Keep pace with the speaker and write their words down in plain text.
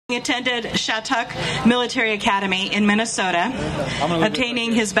He attended Shattuck Military Academy in Minnesota,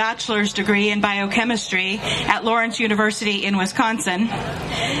 obtaining his bachelor's degree in biochemistry at Lawrence University in Wisconsin.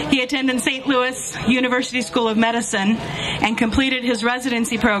 He attended St. Louis University School of Medicine and completed his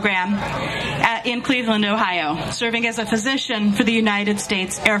residency program in Cleveland, Ohio, serving as a physician for the United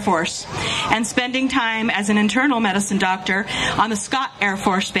States Air Force and spending time as an internal medicine doctor on the Scott Air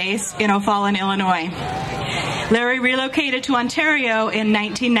Force Base in O'Fallon, Illinois. Larry relocated to Ontario in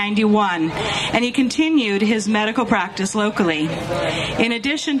 1991, and he continued his medical practice locally. In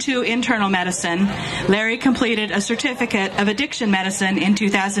addition to internal medicine, Larry completed a certificate of addiction medicine in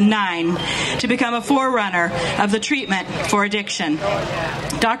 2009 to become a forerunner of the treatment for addiction.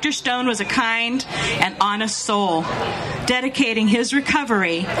 Dr. Stoune was a kind and honest soul, dedicating his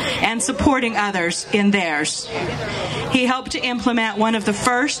recovery and supporting others in theirs. He helped to implement one of the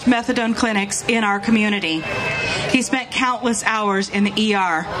first methadone clinics in our community. He spent countless hours in the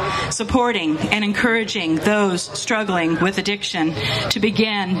ER, supporting and encouraging those struggling with addiction to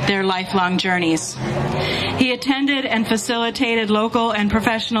begin their lifelong journeys. He attended and facilitated local and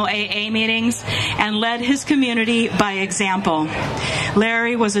professional AA meetings and led his community by example.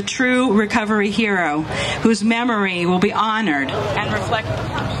 Larry was a true recovery hero whose memory will be honored and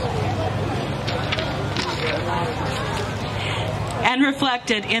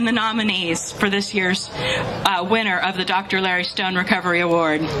reflected in the nominees for this year's winner of the Dr. Larry Stoune Recovery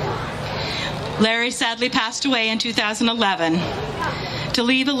Award. Larry sadly passed away in 2011. To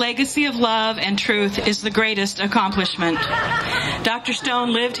leave a legacy of love and truth is the greatest accomplishment. Dr.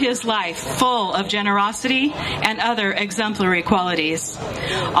 Stoune lived his life full of generosity and other exemplary qualities.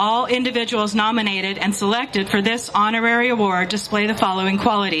 All individuals nominated and selected for this honorary award display the following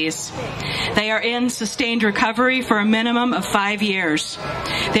qualities. They are in sustained recovery for a minimum of 5 years.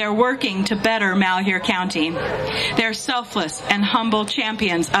 They are working to better Malheur County. They are selfless and humble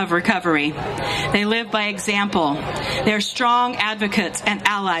champions of recovery. They live by example. They are strong advocates and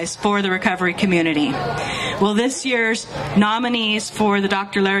allies for the recovery community. Will this year's nominees for the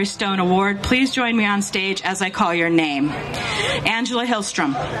Dr. Larry Stoune Award please join me on stage as I call your name? Angela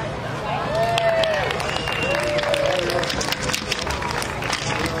Hillstrom.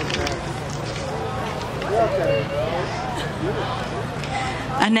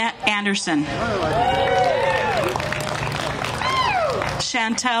 Annette Anderson.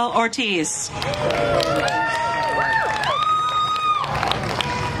 Chantel Ortiz.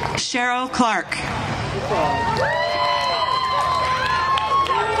 Cheryl Clark.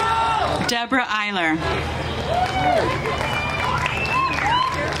 Deborah Eiler.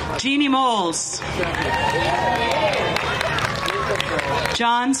 Jeannie Moles.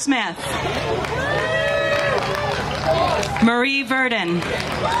 John Smith. Marie Verdon.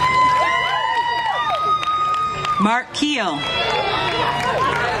 Mark Keel.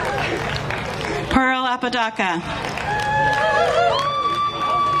 Pearl Apodaca.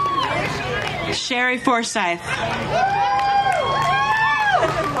 Sherry Forsyth.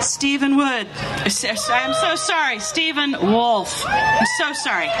 Stephen Wood. I'm so sorry. Stephen Wolf. I'm so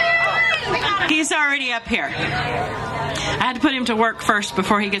sorry. He's already up here. I had to put him to work first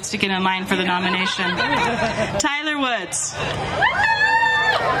before he gets to get in line for the nomination. Tyler Woods.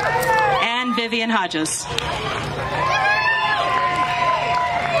 And Vivian Hodges.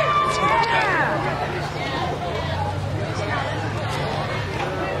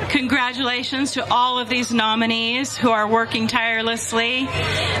 Congratulations to all of these nominees who are working tirelessly,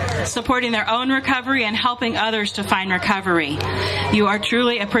 supporting their own recovery and helping others to find recovery. You are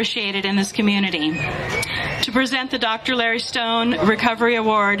truly appreciated in this community. To present the Dr. Larry Stoune Recovery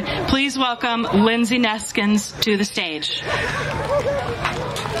Award, please welcome Lindsay Neskins to the stage.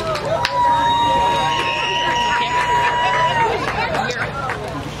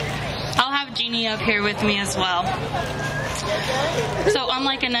 I'll have Jeannie up here with me as well. So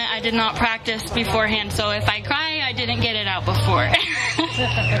unlike Annette, I did not practice beforehand, so if I cry, I didn't get it out before.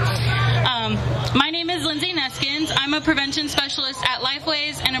 My name is Lindsay Neskins. I'm a prevention specialist at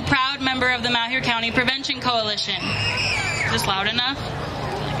Lifeways and a proud member of the Malheur County Prevention Coalition. Is this loud enough?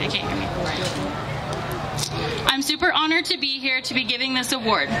 They can't hear me. I'm super honored to be here to be giving this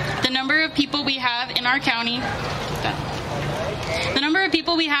award. The number of people we have in our county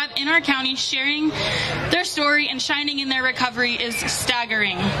sharing their story and shining in their recovery is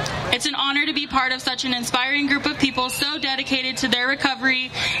staggering. It's an honor to be part of such an inspiring group of people so dedicated to their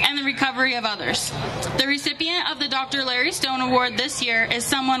recovery and the recovery of others. The recipient of the Dr. Larry Stoune Award this year is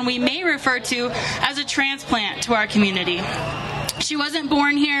someone we may refer to as a transplant to our community. She She wasn't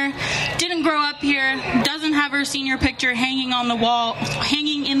born here, didn't grow up here, doesn't have her senior picture hanging on the wall,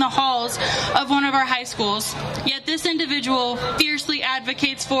 hanging in the halls of one of our high schools. Yet this individual fiercely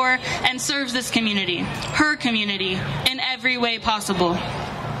advocates for and serves this community, her community, in every way possible.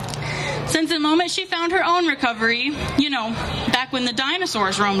 Since the moment she found her own recovery, you know, back when the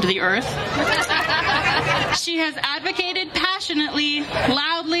dinosaurs roamed the earth, she has advocated passionately,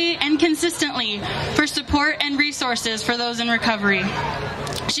 loudly, and consistently for support and resources for those in recovery.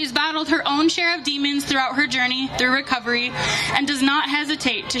 She's battled her own share of demons throughout her journey through recovery and does not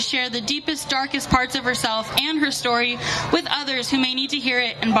hesitate to share the deepest, darkest parts of herself and her story with others who may need to hear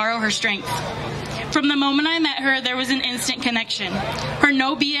it and borrow her strength. From the moment I met her, there was an instant connection. Her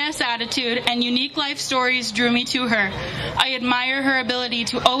no BS attitude and unique life stories drew me to her. I admire her ability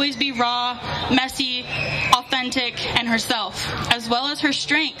to always be raw, messy, authentic, and herself, as well as her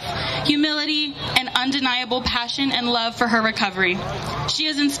strength, humility, and undeniable passion and love for her recovery. She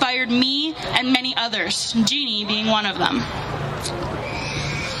has inspired me and many others, Jeannie being one of them.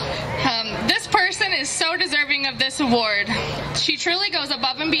 This person is so deserving of this award. She truly goes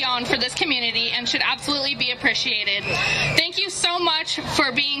above and beyond for this community and should absolutely be appreciated. Thank you so much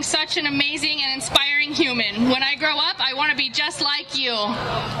for being such an amazing and inspiring human. When I grow up, I want to be just like you.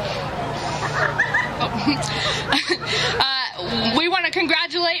 We want to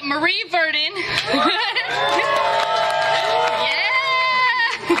congratulate Marie Verdon. Yeah!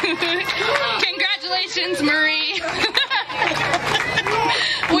 Congratulations, Marie.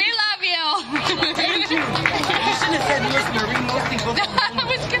 We love you. Thank you. You should have said Miss Marie. Most people don't know. I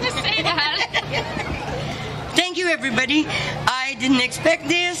was going to say that. Thank you, everybody. I didn't expect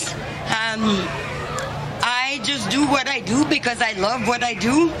this. I just do what I do because I love what I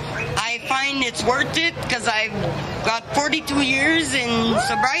do. I find it's worth it because I've got 42 years in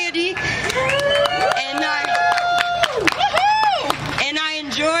sobriety, and I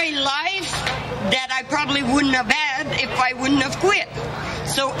enjoy life that I probably wouldn't have had if I wouldn't have quit.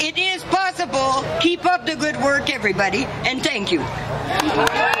 So it is possible. Keep up the good work, everybody, and thank you.